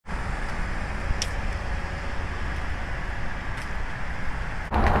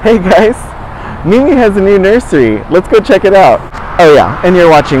Hey guys, Mimi has a new nursery. Let's go check it out. Oh yeah, and you're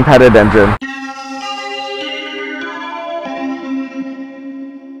watching Patadendron.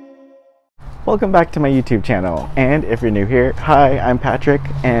 Welcome back to my YouTube channel, and if you're new here, hi, I'm Patrick,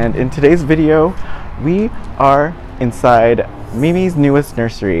 and in today's video we are inside Mimi's newest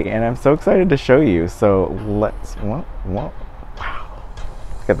nursery, and I'm so excited to show you. So let's, wow,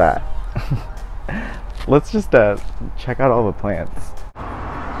 look at that. Let's just check out all the plants.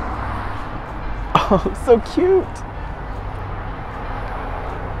 Oh, so cute.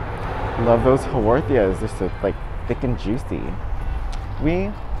 Love those haworthias. They're so like thick and juicy. We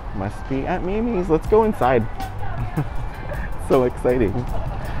must be at Mimi's. Let's go inside. So exciting.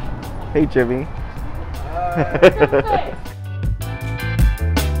 Hey, Jimmy.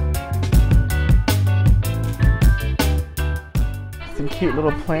 Some cute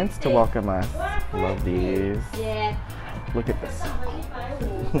little plants to welcome us. Love these. Look at this.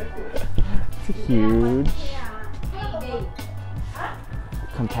 It's huge.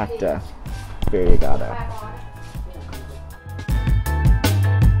 Compacta. Variegata.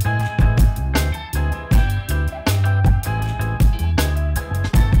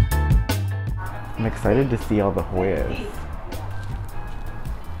 I'm excited to see all the Hoyas.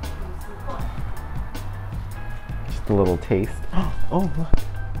 Just a little taste. Oh, look.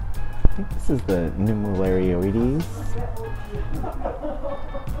 I think this is the aroids.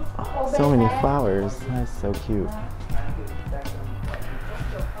 Oh, so many flowers. That's so cute.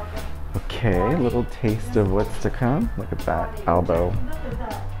 Okay, a little taste of what's to come. Look at that albo.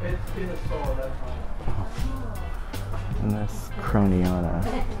 Oh. And this croniana.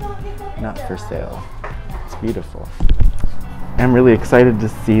 Not for sale. It's beautiful. I'm really excited to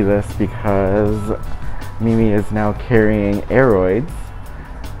see this because Mimi is now carrying aroids.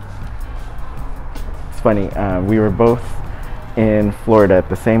 It's funny, we were both in Florida at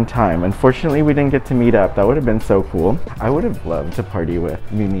the same time. Unfortunately, we didn't get to meet up. That would have been so cool. I would have loved to party with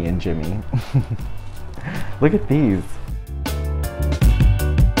Mimi and Jimmy. Look at these.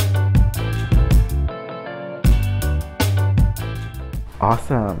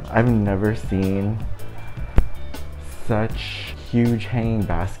 Awesome. I've never seen such huge hanging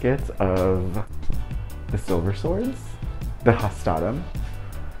baskets of the silver swords, the hastatum.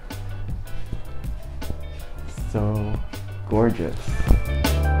 So gorgeous.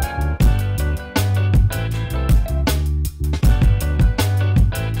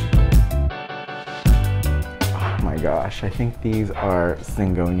 Oh my gosh, I think these are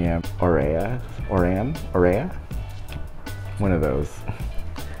Syngonium aurea? One of those.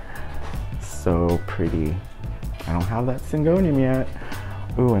 So pretty. I don't have that Syngonium yet.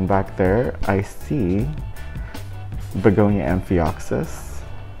 Ooh, and back there I see Begonia amphioxus.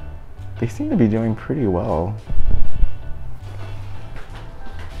 They seem to be doing pretty well.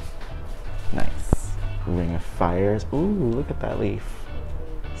 Nice. Ring of Fires. Ooh, look at that leaf.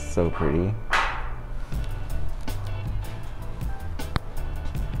 So pretty.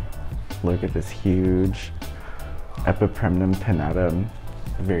 Look at this huge Epipremnum pinnatum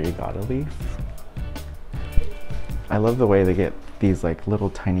variegata leaf. I love the way they get these like little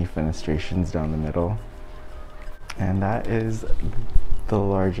tiny fenestrations down the middle. And that is the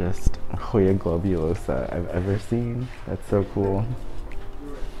largest Hoya globulosa I've ever seen. That's so cool.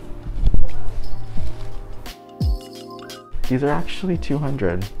 These are actually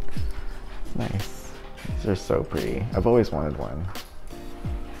 200. Nice. These are so pretty. I've always wanted one.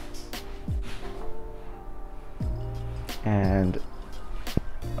 And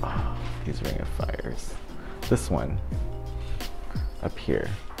oh, these Ring of Fires. This one up here.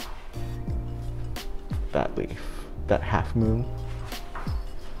 That leaf. That half moon.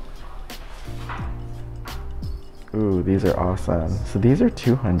 Ooh, these are awesome. So these are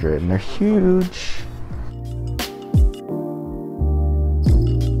 200 and they're huge.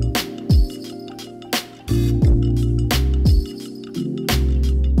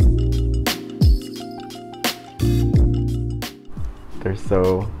 They're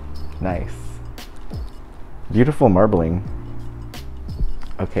so nice. Beautiful marbling.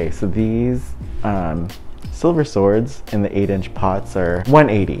 Okay, so these silver swords in the 8-inch pots are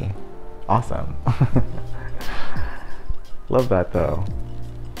 180. Awesome. Love that though.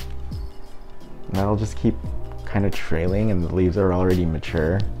 And that'll just keep kind of trailing and the leaves are already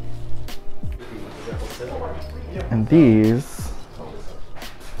mature. And these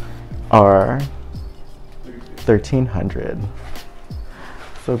are 1300.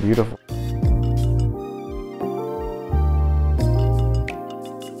 So beautiful.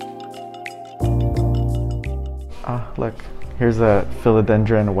 Ah, look, here's a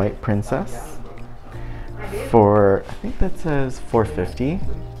philodendron white princess. for, I think that says $4.50.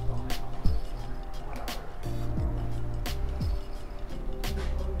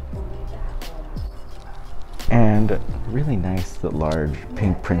 And really nice, the large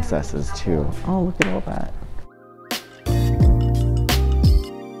pink princesses too. Oh, look at all that.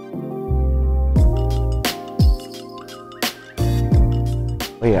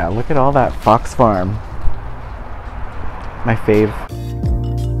 Oh yeah, look at all that Fox Farm. My fave.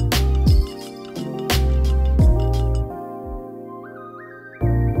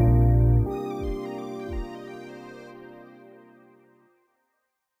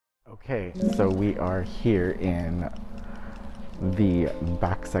 Okay, so we are here in the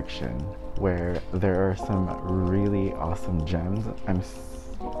back section where there are some really awesome gems.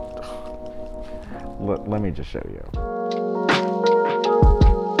 Let me just show you.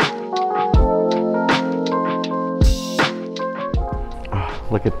 Oh,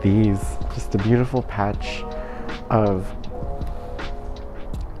 look at these. Just a beautiful patch of,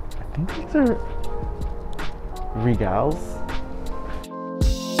 I think these are regals.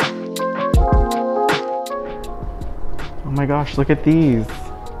 Oh my gosh, look at these.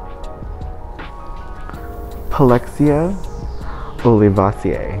 Palexia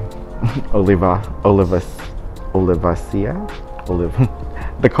olivaceae.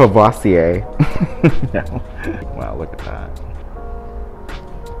 The Covaceae. No. Wow, look at that.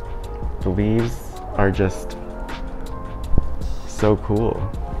 The leaves are just so cool.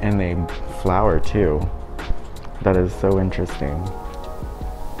 And they flower too. That is so interesting.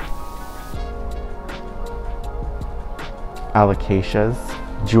 Alocasias,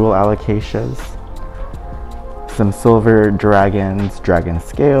 jewel alocasias, some silver dragons, dragon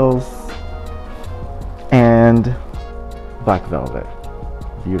scales, and black velvet.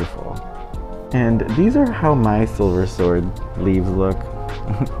 Beautiful. And these are how my silver sword leaves look.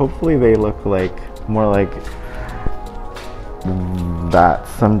 Hopefully they look like more like that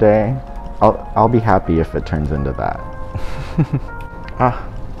someday. I'll be happy if it turns into that.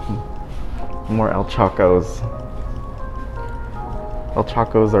 More El Chacos. El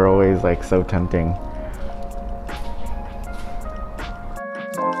Chacos are always like so tempting.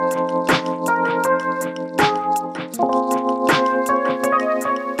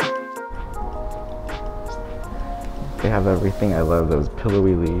 They have everything. I love those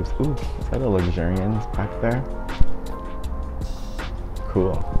pillowy leaves. Ooh, is that a luxurians back there?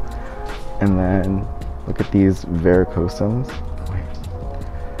 Cool. And then look at these varicosums.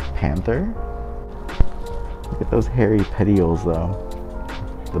 Panther. Look at those hairy petioles though.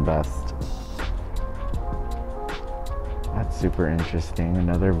 The best. That's super interesting.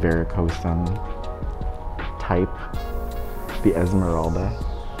 Another varicosum type, the Esmeralda.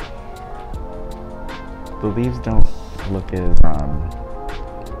 The leaves don't look as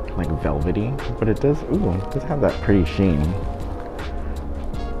like velvety, but it does have that pretty sheen.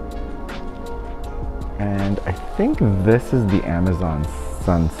 And I think this is the Amazon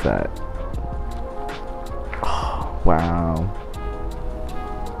sunset. Oh, wow.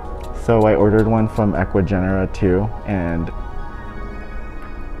 So I ordered one from Equigenera too, and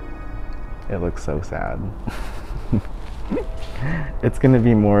it looks so sad. It's gonna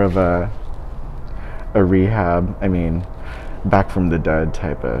be more of a rehab, I mean, back from the dead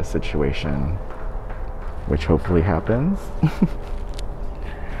type of situation, which hopefully happens.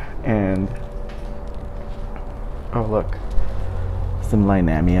 And, oh look, some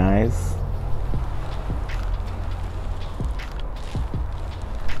Linamiais.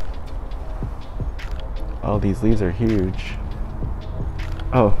 Oh, these leaves are huge.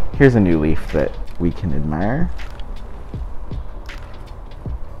 Oh, here's a new leaf that we can admire.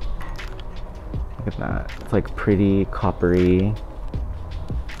 Look at that. It's like pretty coppery.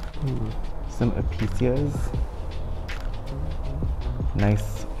 Ooh, some Apicias.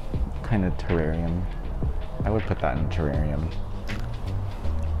 Nice kind of terrarium. I would put that in a terrarium.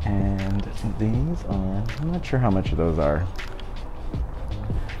 And these are, I'm not sure how much those are.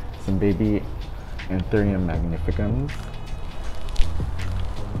 Some baby Anthurium magnificums.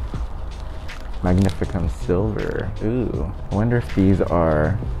 Magnificum silver. Ooh. I wonder if these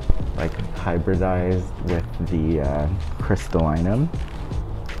are like hybridized with the crystallinum.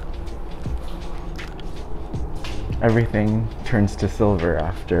 Everything turns to silver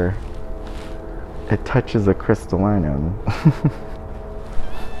after it touches a crystallinum.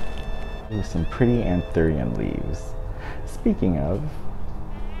 Ooh, some pretty Anthurium leaves. Speaking of,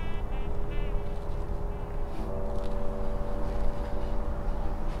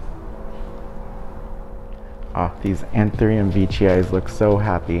 oh, these Anthurium veitchii look so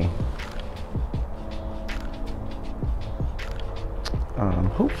happy.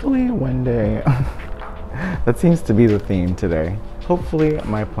 Hopefully one day That seems to be the theme today. Hopefully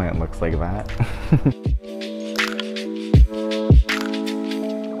my plant looks like that.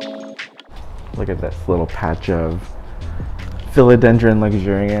 Look at this little patch of Philodendron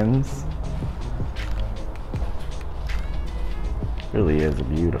luxurians. Really is a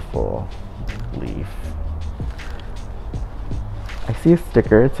beautiful leaf. I see a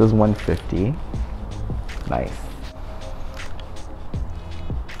sticker, it says 150. Nice.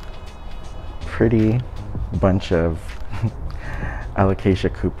 Pretty bunch of Alocasia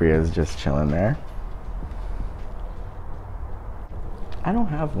cupreas just chilling there. I don't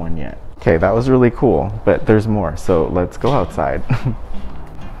have one yet. Okay, that was really cool, but there's more, so let's go outside.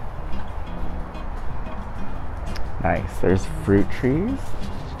 Nice, there's fruit trees.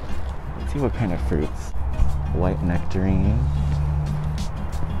 Let's see what kind of fruits. White nectarine.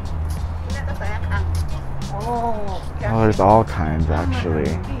 Oh, there's all kinds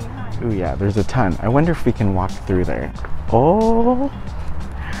actually. Ooh yeah, there's a ton. I wonder if we can walk through there. Oh,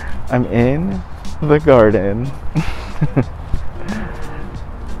 I'm in the garden.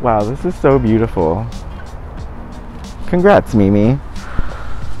 Wow, this is so beautiful. Congrats, Mimi.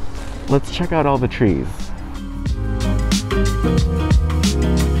 Let's check out all the trees.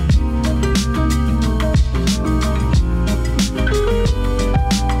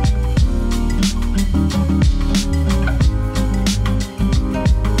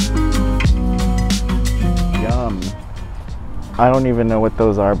 I don't even know what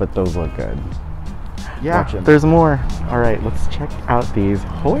those are, but those look good. Yeah, there's more. All right, let's check out these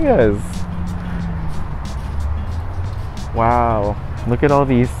Hoyas. Wow, look at all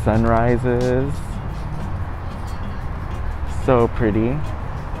these sunrises. So pretty.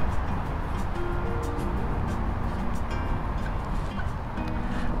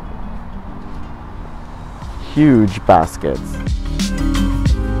 Huge baskets.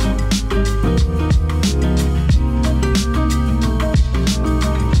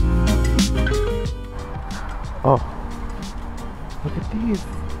 Oh, look at these.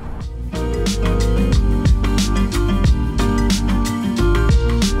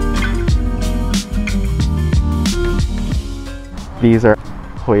 These are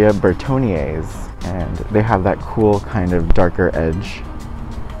Hoya Bertoniers, and they have that cool kind of darker edge.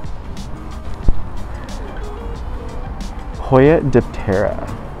 Hoya diptera.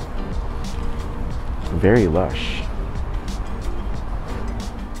 Very lush.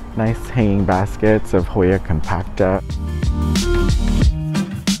 Nice hanging baskets of Hoya compacta.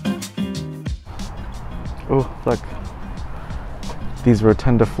 Oh, look. These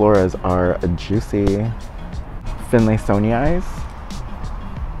rotundifloras are juicy. Finlaysonii.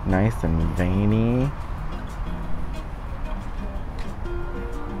 Nice and veiny.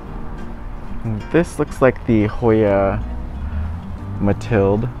 And this looks like the Hoya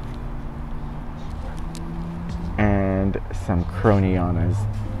Matilde. And some Cronianas.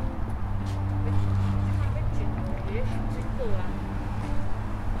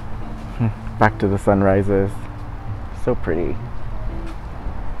 Back to the sunrises. So pretty.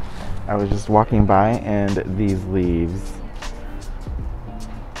 I was just walking by and these leaves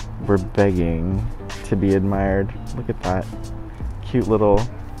were begging to be admired. Look at that. Cute little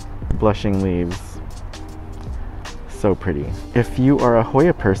blushing leaves. So pretty. If you are a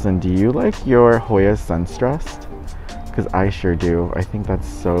Hoya person, do you like your Hoya sunstressed? Because I sure do. I think that's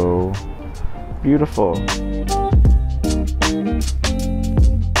so beautiful.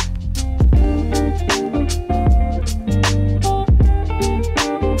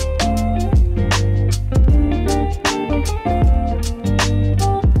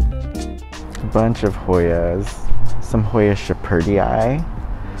 Bunch of Hoyas, some Hoya Shepardii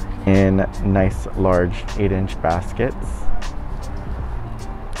in nice large 8-inch baskets.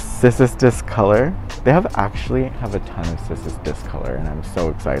 Cissus discolor. They actually have a ton of Cissus discolor and I'm so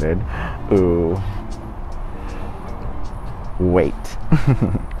excited. Ooh. Wait.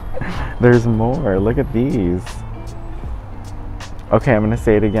 There's more. Look at these. Okay, I'm gonna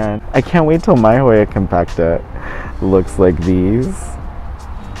say it again. I can't wait till my Hoya compacta looks like these.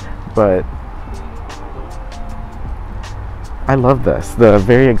 But I love this. The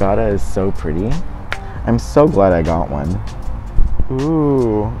variegata is so pretty. I'm so glad I got one.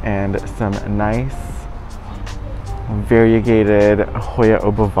 Ooh, and some nice variegated Hoya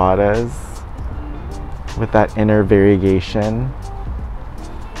obavatas with that inner variegation.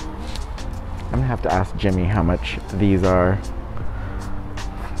 I'm gonna have to ask Jimmy how much these are.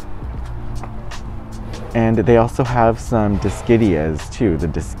 And they also have some Discidias too. The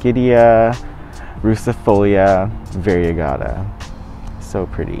Discidia russifolia variegata. So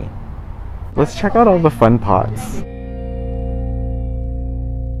pretty. Let's check out all the fun pots.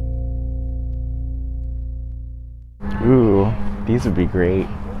 Ooh, these would be great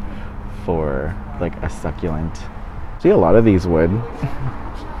for like a succulent. See, a lot of these would.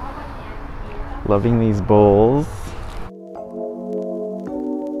 Loving these bowls.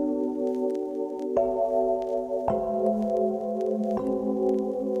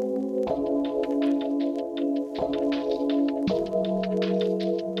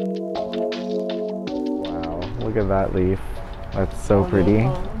 Wow, look at that leaf. That's so pretty.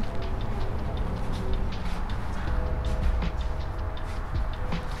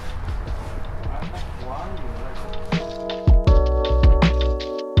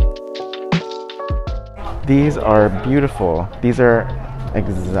 These are beautiful. These are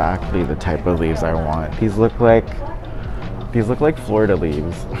exactly the type of leaves I want. These look like Florida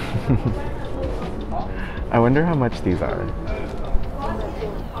leaves. I wonder how much these are.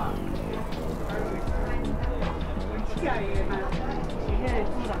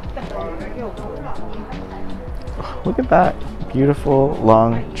 Look at that. Beautiful,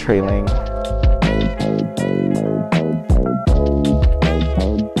 long, trailing.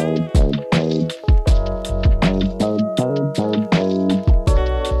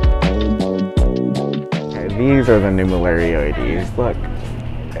 These are the numerarioides. Look,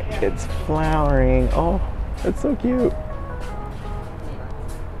 it's flowering. Oh, that's so cute.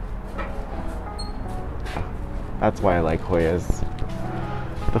 That's why I like Hoyas.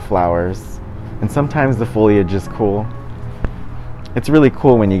 The flowers. And sometimes the foliage is cool. It's really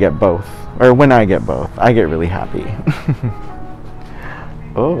cool when you get both. Or when I get both. I get really happy.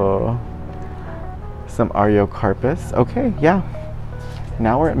 Oh. Some Ariocarpus. Okay, yeah.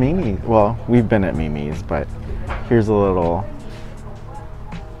 Now we're at Mimi's. Well, we've been at Mimi's, but here's a little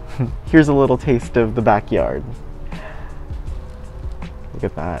taste of the backyard. Look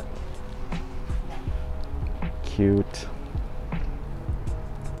at that. Cute.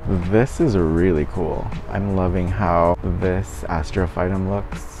 This is really cool. I'm loving how this astrophytum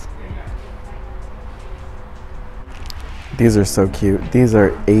looks. These are so cute. These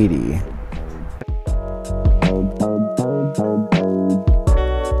are 80.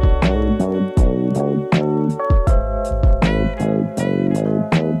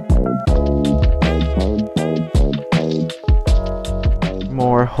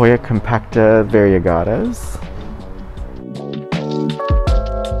 More Hoya compacta variegatas.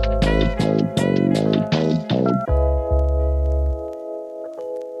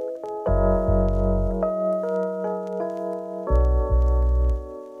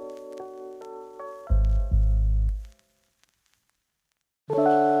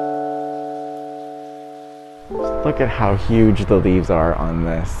 Look at how huge the leaves are on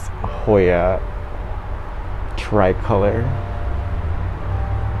this Hoya tricolor.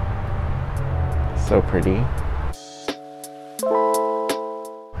 So pretty.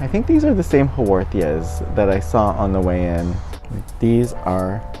 I think these are the same Haworthias that I saw on the way in. These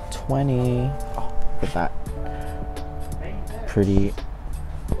are 20. Oh, look at that. Pretty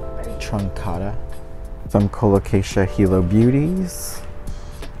truncata. Some Colocasia Hilo Beauties.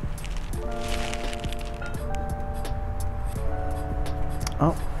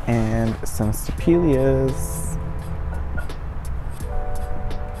 Oh, and some Stapelias.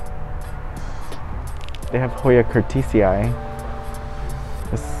 They have Hoya Curtisii.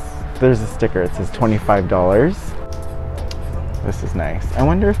 There's a sticker, it says $25. This is nice. I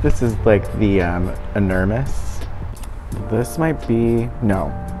wonder if this is like the enormous. This might be,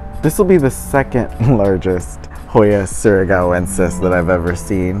 no. This will be the second largest Hoya surigauensis that I've ever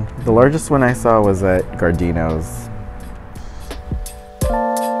seen. The largest one I saw was at Gardino's.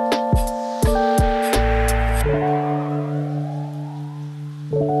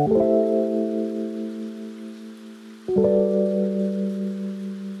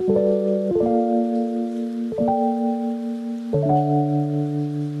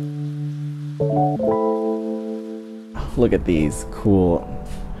 Look at these cool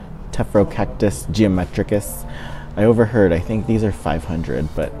Tephrocactus geometricus. I overheard, I think these are 500,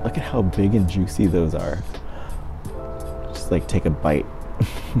 but look at how big and juicy those are. Just like take a bite.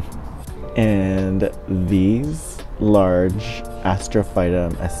 And these large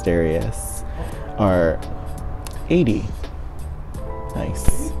Astrophytum asterius are 80.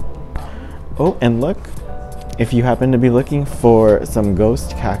 Nice. Oh, and look, if you happen to be looking for some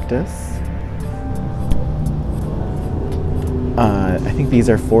ghost cactus, I think these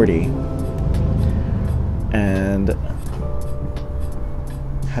are 40. And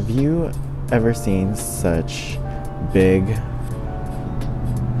have you ever seen such big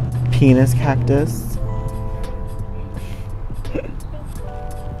penis cactus?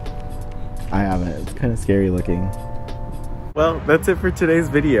 I haven't. It's kind of scary looking. Well, that's it for today's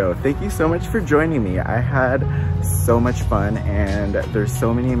video. Thank you so much for joining me. I had so much fun and there's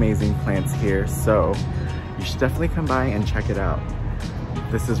so many amazing plants here, so you should definitely come by and check it out.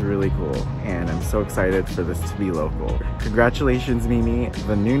 This is really cool and I'm so excited for this to be local. Congratulations, Mimi.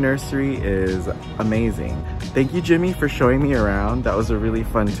 The new nursery is amazing. Thank you, Jimmy, for showing me around. That was a really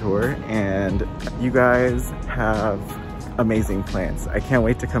fun tour and you guys have amazing plants. I can't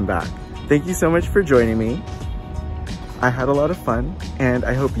wait to come back. Thank you so much for joining me. I had a lot of fun and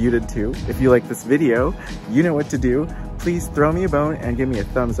I hope you did too. If you like this video, you know what to do. Please throw me a bone and give me a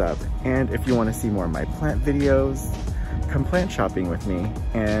thumbs up. And if you want to see more of my plant videos, come plant shopping with me.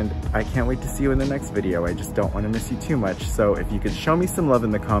 And I can't wait to see you in the next video. I just don't want to miss you too much. So if you could show me some love in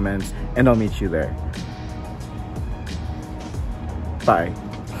the comments and I'll meet you there. Bye.